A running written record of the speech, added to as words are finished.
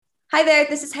Hi there,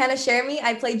 this is Hannah Cheramy.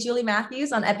 I play Julie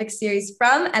Matthews on EPIX series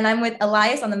From, and I'm with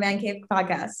Elias on the Man Cave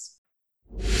podcast.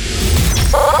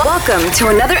 Welcome to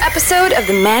another episode of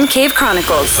the Man Cave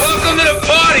Chronicles. Welcome to the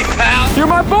party, pal! You're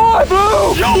my boy,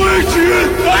 Blue! Yo, Adrian!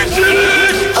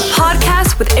 A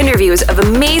podcast with interviews of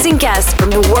amazing guests from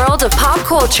the world of pop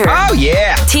culture. Oh,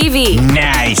 yeah! TV.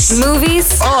 Nice!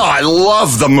 Movies. Oh, I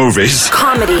love the movies!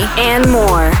 Comedy and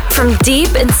more. From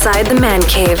deep inside the Man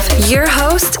Cave, your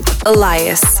host,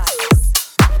 Elias.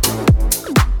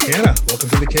 Hannah, welcome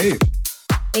to the cave.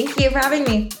 Thank you for having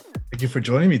me. Thank you for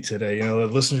joining me today. The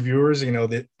listeners, viewers,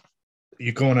 that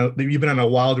you've been on a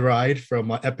wild ride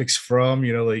from EPIX From.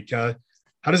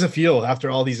 How does it feel after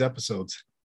all these episodes?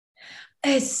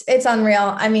 It's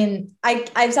unreal. I mean,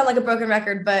 I sound like a broken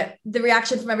record, but the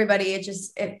reaction from everybody,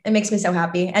 it makes me so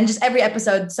happy. And just every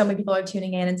episode, so many people are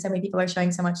tuning in and so many people are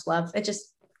showing so much love. It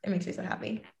makes me so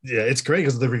happy. Yeah, it's great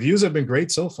because the reviews have been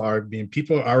great so far. I mean,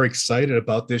 people are excited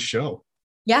about this show.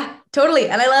 Yeah, totally.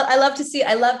 And I love to see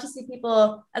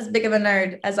people as big of a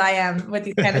nerd as I am with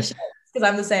these kind of shows because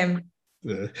I'm the same.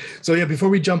 So yeah, before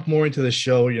we jump more into the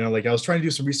show, I was trying to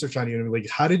do some research on you.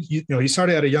 How did you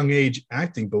started at a young age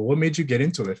acting, but what made you get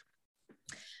into it?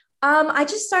 I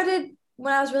just started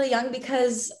when I was really young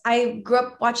because I grew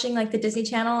up watching the Disney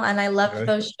Channel and I loved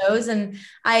those shows. And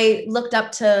I looked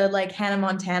up to Hannah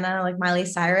Montana, Miley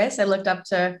Cyrus. I looked up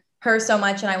to her so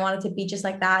much and I wanted to be just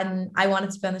like that. And I wanted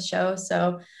to be on the show.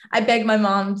 So I begged my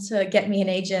mom to get me an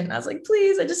agent. I was like,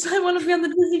 please, I want to be on the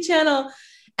Disney Channel.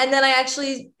 And then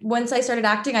once I started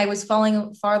acting, I was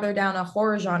falling farther down a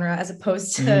horror genre as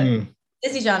opposed to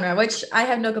Disney genre, which I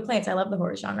have no complaints. I love the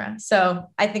horror genre. So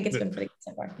I think it's been pretty good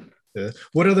so far. Yeah.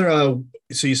 What other,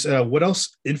 so you said, what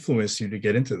else influenced you to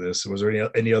get into this? Was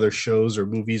there any other shows or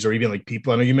movies or even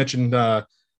people? I know you mentioned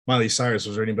Miley Cyrus.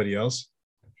 Was there anybody else?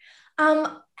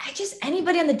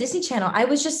 Anybody on the Disney Channel. I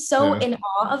was just so in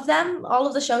awe of them. All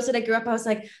of the shows that I grew up, I was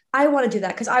like, I want to do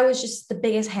that because I was just the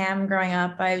biggest ham growing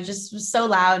up. I was so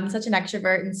loud and such an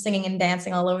extrovert and singing and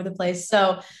dancing all over the place.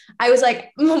 So I was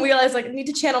like, we realized I need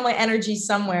to channel my energy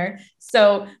somewhere.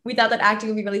 So we thought that acting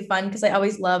would be really fun because I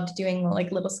always loved doing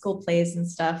little school plays and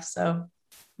stuff. So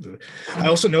I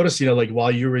also noticed,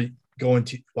 while you were going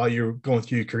through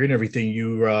your career and everything,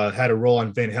 you had a role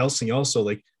on Van Helsing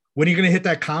also. When are you going to hit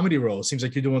that comedy role? It seems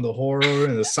like you're doing the horror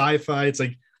and the sci-fi. It's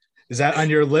is that on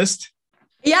your list?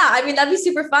 Yeah, I mean, that'd be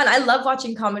super fun. I love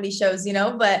watching comedy shows,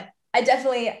 but I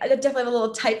definitely have a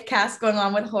little typecast going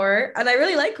on with horror. And I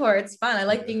really like horror. It's fun. I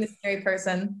like being the scary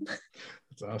person.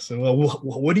 That's awesome. Well,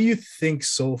 what do you think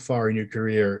so far in your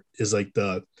career is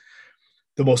the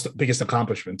biggest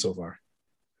accomplishment so far?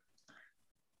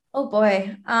 Oh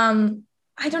boy.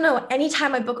 I don't know.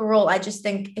 Anytime I book a role, I just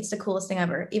think it's the coolest thing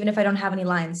ever. Even if I don't have any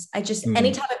lines,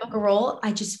 anytime I book a role,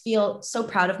 I just feel so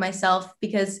proud of myself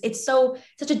because it's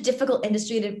such a difficult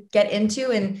industry to get into.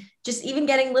 And just even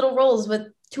getting little roles with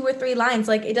 2 or 3 lines,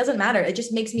 it doesn't matter. It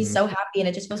just makes me so happy and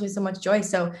it just fills me so much joy.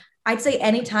 So I'd say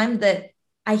anytime that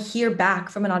I hear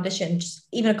back from an audition, just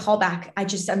even a callback,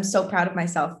 I'm so proud of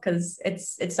myself because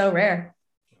it's so rare.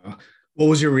 What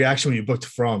was your reaction when you booked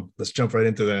From? Let's jump right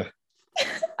into that.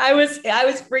 I was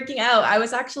freaking out. I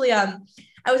was actually, I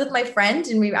was with my friend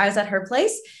and I was at her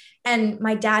place and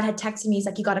my dad had texted me. He's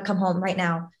like, you got to come home right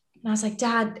now. And I was like,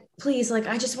 Dad, please.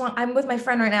 I'm with my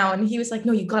friend right now. And he was like,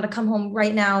 no, you got to come home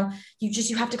right now.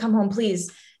 You have to come home,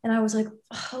 please. And I was like,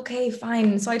 oh, okay,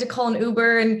 fine. So I had to call an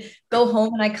Uber and go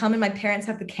home and I come and my parents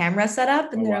have the camera set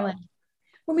up and they're like,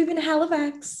 we're moving to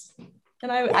Halifax.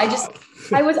 And I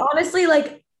was honestly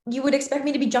you would expect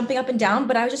me to be jumping up and down,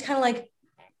 but I was just kind of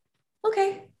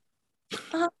okay.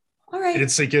 All right. It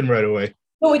didn't sink in right away.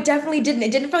 No, it definitely didn't.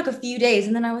 It didn't for a few days.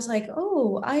 And then I was like,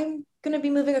 oh, I'm going to be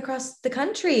moving across the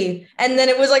country. And then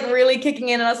it was really kicking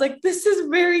in. And I was like, this is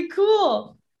very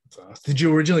cool. Did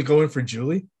you originally go in for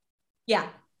Julie? Yeah.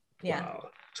 Yeah.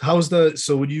 Wow.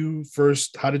 So when you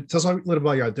first, tell us a little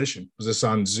about your audition. Was this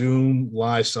on Zoom,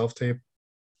 live, self-tape?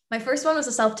 My first one was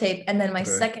a self-tape. And then my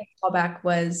second callback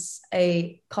was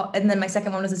a call. And then my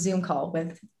second one was a Zoom call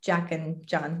with Jack and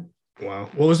John. Wow.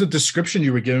 What was the description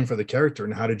you were given for the character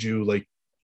and how did you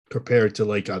prepare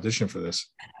to audition for this?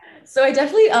 So I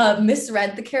definitely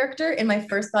misread the character in my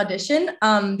first audition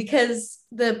because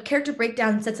the character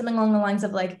breakdown said something along the lines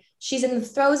of she's in the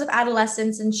throes of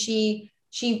adolescence and she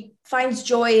finds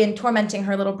joy in tormenting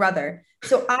her little brother.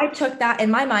 So I took that in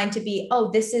my mind to be,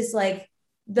 oh, this is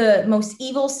the most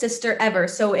evil sister ever.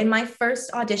 So in my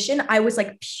first audition, I was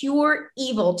like pure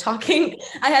evil talking.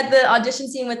 I had the audition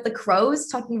scene with the crows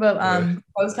talking about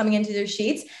crows coming into their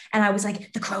sheets. And I was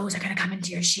like, the crows are going to come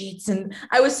into your sheets. And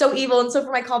I was so evil. And so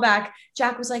for my callback,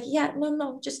 Jack was like, yeah,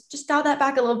 no, just dial that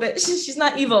back a little bit. She's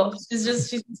not evil.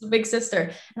 She's a big sister.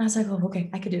 And I was like, oh, okay,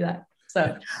 I could do that.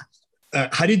 So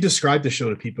how do you describe the show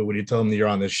to people when you tell them that you're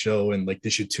on this show and like they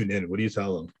should tune in? What do you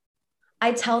tell them?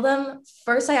 I tell them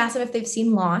first, I ask them if they've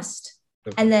seen Lost.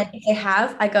 Okay. And then if they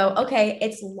have, I go, okay,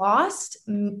 it's Lost.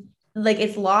 Like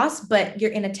it's Lost, but you're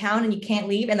in a town and you can't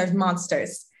leave and there's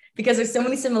monsters, because there's so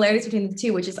many similarities between the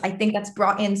two, which is, I think that's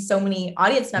brought in so many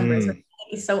audience members.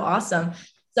 It's so awesome.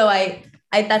 So I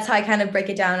that's how I kind of break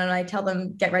it down, and I tell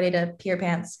them, get ready to pee your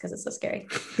pants because it's so scary.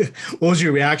 What was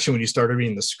your reaction when you started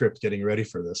reading the script, getting ready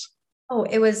for this? Oh,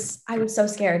 I was so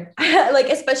scared. Like,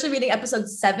 especially reading episode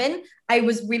 7, I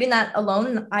was reading that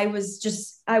alone. I was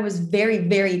very,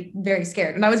 very, very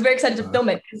scared. And I was very excited to film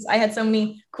it because I had so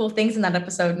many cool things in that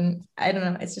episode. And I don't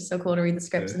know, it's just so cool to read the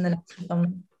scripts and then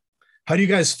film. How do you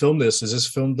guys film this? Is this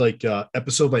filmed like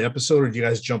episode by episode, or do you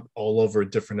guys jump all over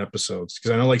different episodes?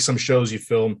 Because I know like some shows you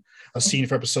film a scene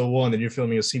for episode 1, then you're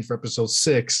filming a scene for episode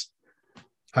 6.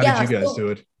 How did you guys do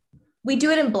it? We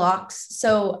do it in blocks.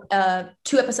 So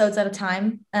 2 episodes at a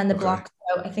time. And the blocks,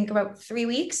 I think about 3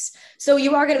 weeks. So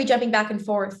you are going to be jumping back and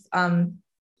forth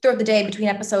throughout the day between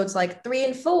episodes like 3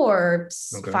 and 4,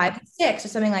 5 and 6 or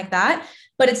something like that.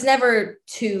 But it's never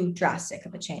too drastic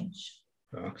of a change.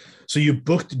 So you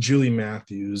booked Julie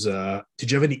Matthews.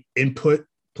 Did you have any input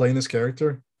playing this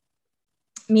character?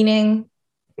 Meaning?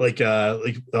 Like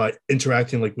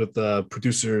interacting like with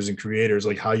producers and creators,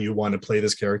 like how you want to play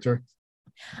this character?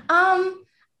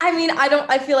 I mean,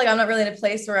 I feel like I'm not really in a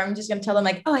place where I'm just going to tell them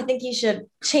like, oh, I think you should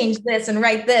change this and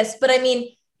write this. But I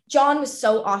mean, John was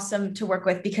so awesome to work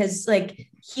with because like,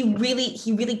 he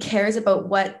really cares about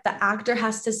what the actor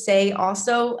has to say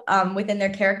also within their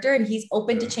character. And he's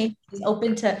open to change. He's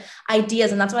open to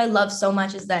ideas. And that's what I love so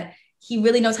much, is that he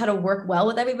really knows how to work well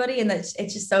with everybody. And it's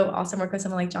just so awesome working with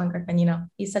someone like John Griffin. You know,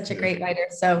 he's such a great writer.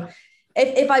 So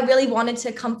if I really wanted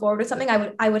to come forward with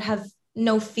something, I would have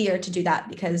no fear to do that,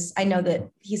 because I know that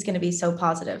he's going to be so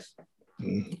positive.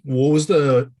 What was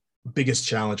the biggest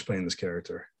challenge playing this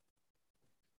character?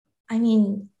 I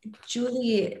mean,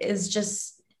 Julie is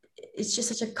just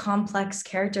such a complex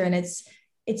character, and it's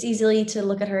easily to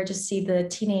look at her, just see the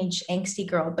teenage angsty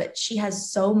girl, but she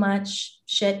has so much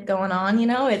shit going on, you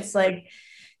know. It's like,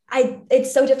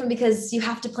 it's so different because you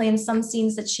have to play in some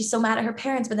scenes that she's so mad at her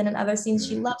parents, but then in other scenes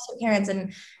she loves her parents,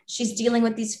 and she's dealing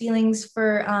with these feelings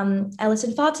for Ellis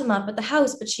and Fatima up at the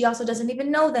house, but she also doesn't even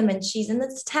know them, and she's in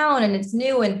this town and it's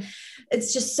new, and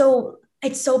it's just so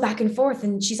back and forth.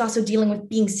 And she's also dealing with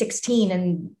being 16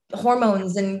 and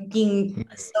hormones and being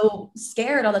so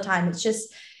scared all the time.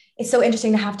 It's so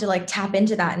interesting to have to like tap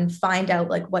into that and find out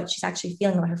like what she's actually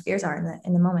feeling, what her fears are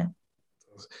in the moment.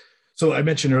 So I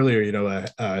mentioned earlier, you know,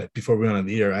 before we went on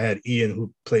the air, I had Ian,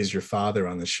 who plays your father,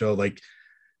 on the show. Like,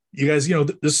 you guys, you know,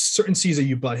 there's certain scenes that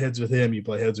you butt heads with him, you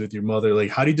butt heads with your mother. Like,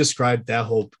 how do you describe that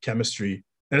whole chemistry?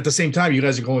 And at the same time, you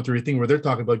guys are going through a thing where they're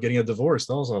talking about getting a divorce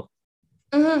also.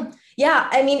 Mm-hmm. Yeah,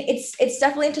 I mean, it's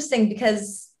definitely interesting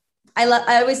because I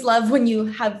always love when you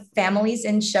have families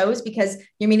in shows, because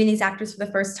you're meeting these actors for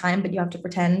the first time, but you have to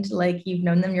pretend like you've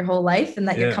known them your whole life and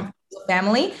that you're comfortable with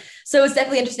family. So it's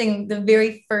definitely interesting. The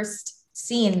very first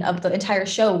scene of the entire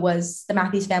show was the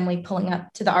Matthews family pulling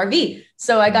up to the RV.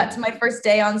 So I got to my first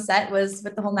day on set was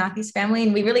with the whole Matthews family,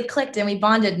 and we really clicked and we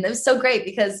bonded. And it was so great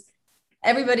because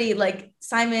everybody, like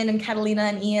Simon and Catalina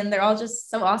and Ian, they're all just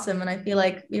so awesome. And I feel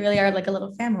like we really are like a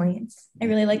little family. I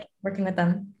really like working with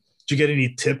them. Did you get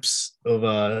any tips of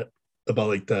about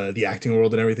like the acting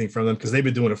world and everything from them? Because they've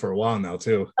been doing it for a while now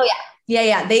too. Oh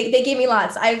yeah. They gave me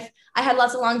lots. I had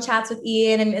lots of long chats with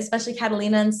Ian, and especially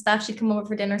Catalina and stuff. She'd come over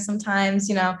for dinner sometimes.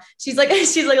 You know, she's like a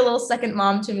little second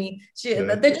mom to me.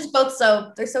 They're just both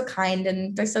they're so kind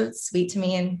and they're so sweet to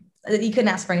me, and you couldn't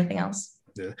ask for anything else.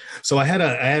 Yeah. So I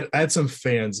had some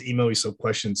fans email me some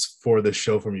questions for the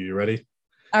show from you. You ready?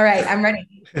 All right, I'm ready.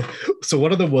 So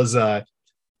one of them was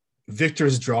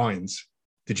Victor's drawings.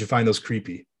 Did you find those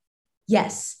creepy?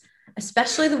 Yes,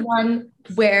 especially the one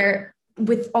where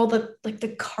with all the like the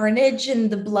carnage and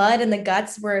the blood and the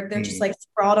guts where they're just like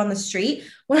sprawled on the street.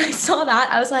 When I saw that,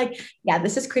 I was like, yeah,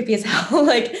 this is creepy as hell.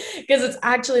 Like, because it's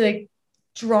actually like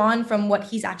drawn from what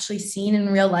he's actually seen in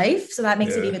real life. So that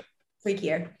makes it even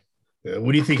freakier. Yeah.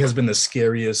 What do you think has been the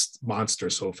scariest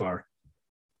monster so far?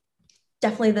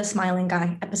 Definitely the smiling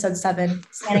guy, episode 7,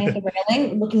 standing at the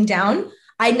railing, looking down.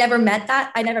 I never met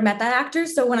that actor.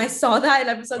 So when I saw that in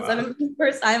episode 7 for the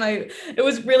first time, it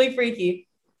was really freaky.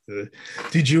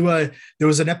 Did you there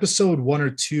was an episode 1 or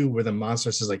 2 where the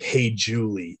monster says like, "Hey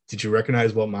Julie." Did you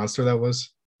recognize what monster that was?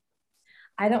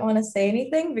 I don't want to say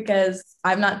anything because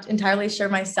I'm not entirely sure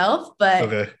myself, but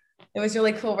Okay. it was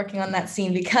really cool working on that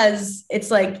scene because it's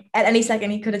like at any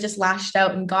second he could have just lashed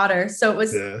out and got her. So it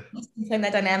was Yeah. playing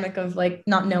that dynamic of like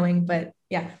not knowing, but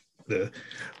yeah. Yeah.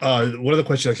 One of the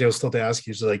questions actually I was still to ask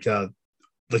you is like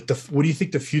what do you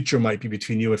think the future might be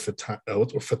between you and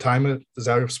Fatima? Is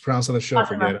that how it's pronounced on the show? I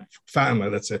forget. Fatima,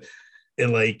 that's it.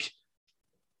 And like,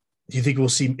 do you think we'll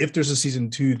see, if there's a season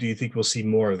 2, do you think we'll see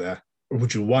more of that? Or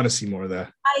would you want to see more of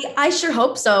that? I sure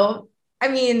hope so. I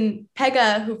mean,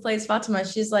 Pega, who plays Fatima,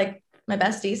 she's like my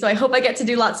bestie. So I hope I get to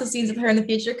do lots of scenes with her in the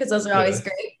future because those are always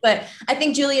great. But I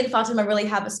think Julie and Fatima really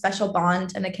have a special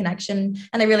bond and a connection.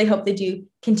 And I really hope they do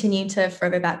continue to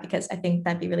further that because I think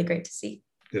that'd be really great to see.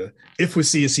 Yeah. If we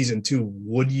see a season 2,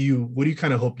 what do you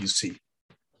kind of hope you see?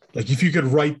 Like if you could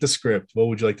write the script, what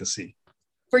would you like to see?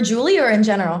 For Julie or in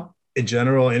general? In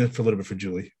general, and for a little bit for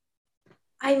Julie.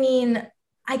 I mean,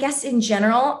 I guess in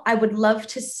general, I would love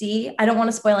to see, I don't want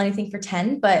to spoil anything for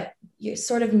 10, but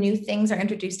sort of new things are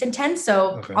introduced in 10.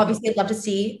 So obviously I'd love to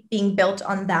see being built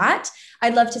on that.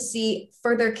 I'd love to see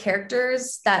further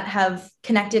characters that have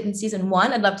connected in season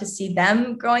 1. I'd love to see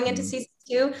them growing into season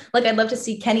 2. Like I'd love to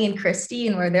see Kenny and Christy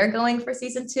and where they're going for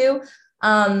season 2.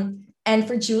 And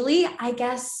for Julie, I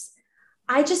guess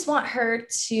I just want her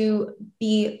to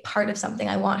be part of something.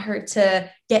 I want her to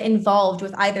get involved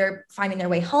with either finding their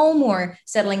way home or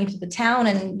settling into the town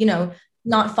and, you know,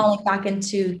 not falling back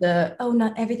into the, oh,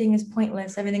 not everything is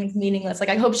pointless. Everything is meaningless. Like,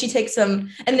 I hope she takes some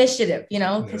initiative, you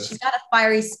know, because she's got a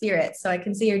fiery spirit. So I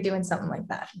can see her doing something like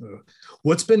that.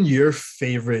 What's been your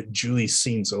favorite Julie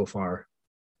scene so far?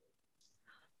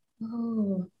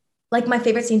 Oh, like my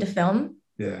favorite scene to film?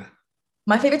 Yeah.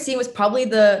 My favorite scene was probably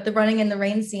the running in the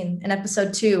rain scene in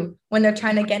episode 2 when they're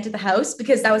trying to get into the house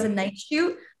because that was a night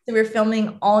shoot. So we were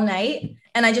filming all night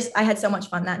and I had so much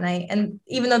fun that night. And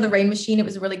even though the rain machine, it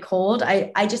was really cold.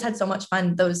 I just had so much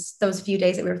fun those few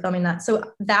days that we were filming that.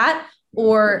 So that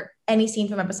or any scene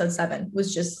from episode 7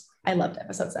 was just, I loved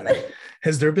episode 7.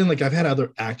 Has there been like, I've had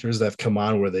other actors that have come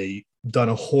on where they done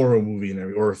a horror movie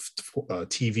or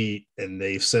TV and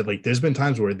they've said like there's been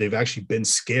times where they've actually been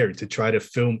scared to try to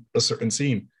film a certain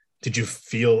scene. Did you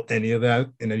feel any of that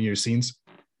in any of your scenes?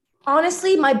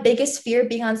 Honestly, my biggest fear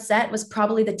being on set was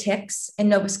probably the ticks in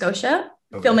Nova Scotia,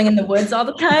 filming in the woods all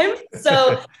the time.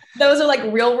 So those are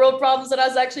like real world problems that I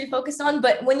was actually focused on.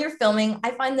 But when you're filming, I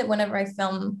find that whenever I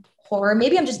film horror,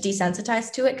 maybe I'm just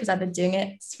desensitized to it because I've been doing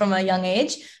it from a young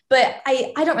age, but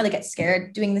I don't really get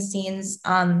scared doing the scenes.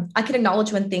 I can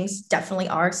acknowledge when things definitely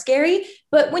are scary,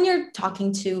 but when you're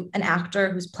talking to an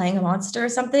actor who's playing a monster or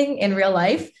something in real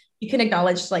life, you can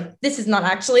acknowledge like, this is not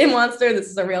actually a monster. This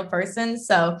is a real person.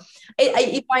 So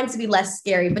it finds to be less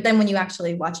scary, but then when you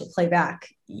actually watch it play back,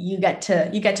 you get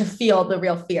to feel the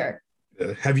real fear.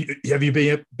 Have you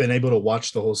been able to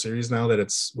watch the whole series now that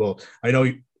it's, well, I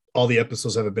know all the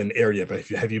episodes haven't been aired yet, but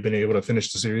have you been able to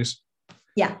finish the series?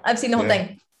 Yeah, I've seen the whole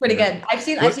thing. Pretty good. I've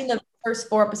seen the first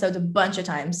 4 episodes a bunch of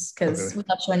times because we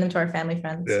love showing them to our family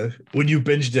friends. Yeah. When you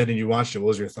binged it and you watched it, what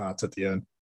was your thoughts at the end?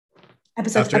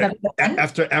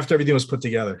 After everything was put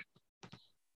together.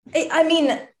 I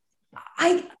mean,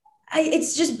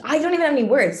 it's just, I don't even have any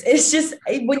words. It's just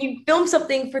when you film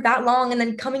something for that long and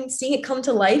then seeing it come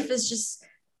to life is just,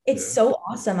 it's so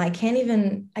awesome. I can't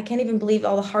even believe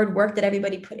all the hard work that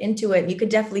everybody put into it. You could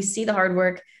definitely see the hard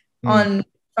work from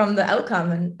the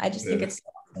outcome. And I just think it's so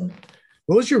awesome.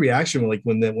 What was your reaction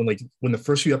when the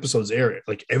first few episodes aired?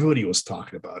 Like everybody was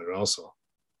talking about it also.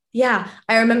 Yeah.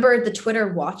 I remember the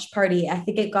Twitter watch party. I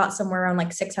think it got somewhere around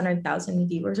like 600,000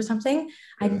 viewers or something.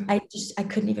 I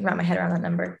couldn't even wrap my head around that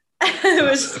number. I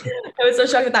was so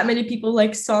shocked that many people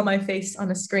like saw my face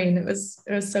on a screen. It was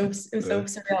so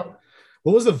surreal.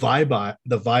 What was the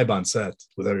vibe on set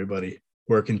with everybody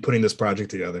putting this project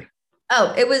together?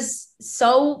 Oh, it was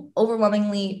so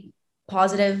overwhelmingly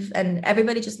positive and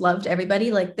everybody just loved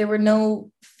everybody. Like there were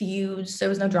no feuds, there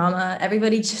was no drama.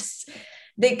 Everybody just,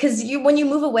 because when you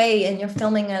move away and you're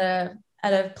filming at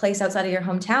a place outside of your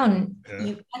hometown,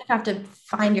 you kind of have to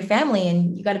find your family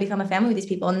and you got to become a family with these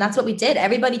people. And that's what we did.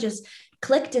 Everybody just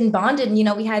clicked and bonded. And, you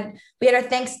know, we had our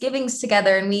Thanksgivings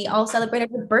together and we all celebrated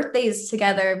our birthdays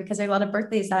together because there are a lot of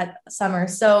birthdays that summer.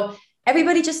 So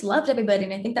everybody just loved everybody.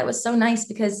 And I think that was so nice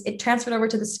because it transferred over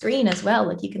to the screen as well.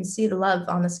 Like you can see the love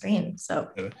on the screen. So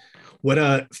what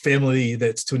a family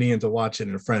that's tuning in to watch it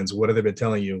and friends, what have they been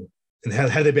telling you? And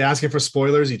have they been asking for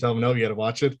spoilers? You tell them, no, you got to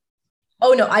watch it.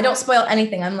 Oh no, I don't spoil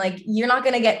anything. I'm like, you're not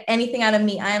going to get anything out of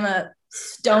me. I am a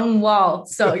stonewall.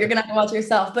 So you're gonna have to watch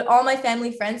yourself. But all my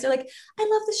family friends are like, I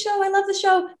love the show. I love the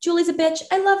show. Julie's a bitch.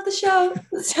 I love the show.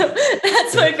 So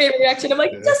that's my favorite reaction. I'm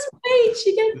like, just wait,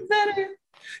 she gets better.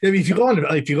 Yeah, I mean, if you go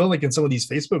like in some of these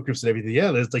Facebook groups and everything,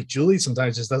 yeah, there's like Julie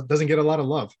sometimes just doesn't get a lot of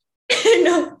love.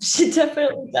 No, she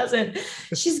definitely doesn't.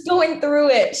 She's going through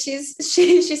it.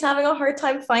 She's having a hard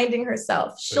time finding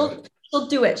herself. She'll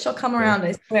do it. She'll come around,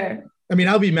 I swear. I mean,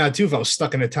 I'll be mad too if I was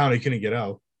stuck in a town and I couldn't get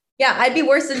out. Yeah, I'd be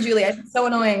worse than Julie. I'd be so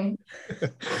annoying.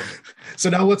 So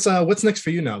now what's next for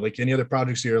you now? Like any other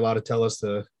projects you're allowed to tell us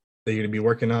that you're gonna be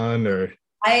working on, or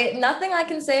nothing I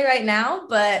can say right now,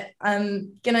 but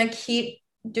I'm gonna keep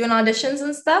doing auditions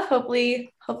and stuff.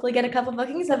 Hopefully get a couple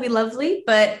bookings. That'd be lovely.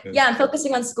 But yeah, I'm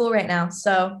focusing on school right now.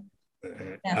 So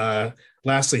yeah.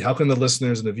 Lastly, how can the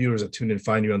listeners and the viewers that tune in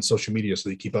find you on social media so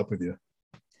they keep up with you?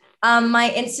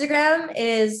 My Instagram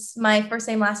is my first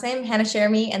name, last name, Hannah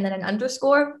Cheramy, and then an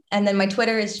underscore. And then my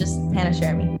Twitter is just Hannah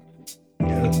Cheramy.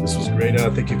 Yeah, this was great.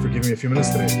 Thank you for giving me a few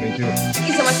minutes today. Thank you. Thank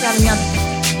you so much for having me on.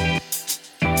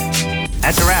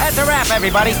 That's a wrap. That's a wrap,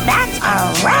 everybody. That's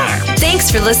a wrap.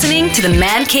 Thanks for listening to the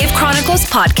Man Cave Chronicles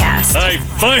podcast. I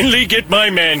finally get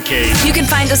my man cave. You can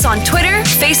find us on Twitter,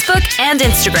 Facebook, and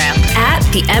Instagram at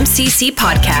the MCC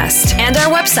Podcast and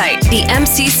our website,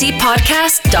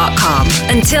 themccpodcast.com.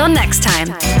 Until next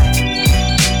time.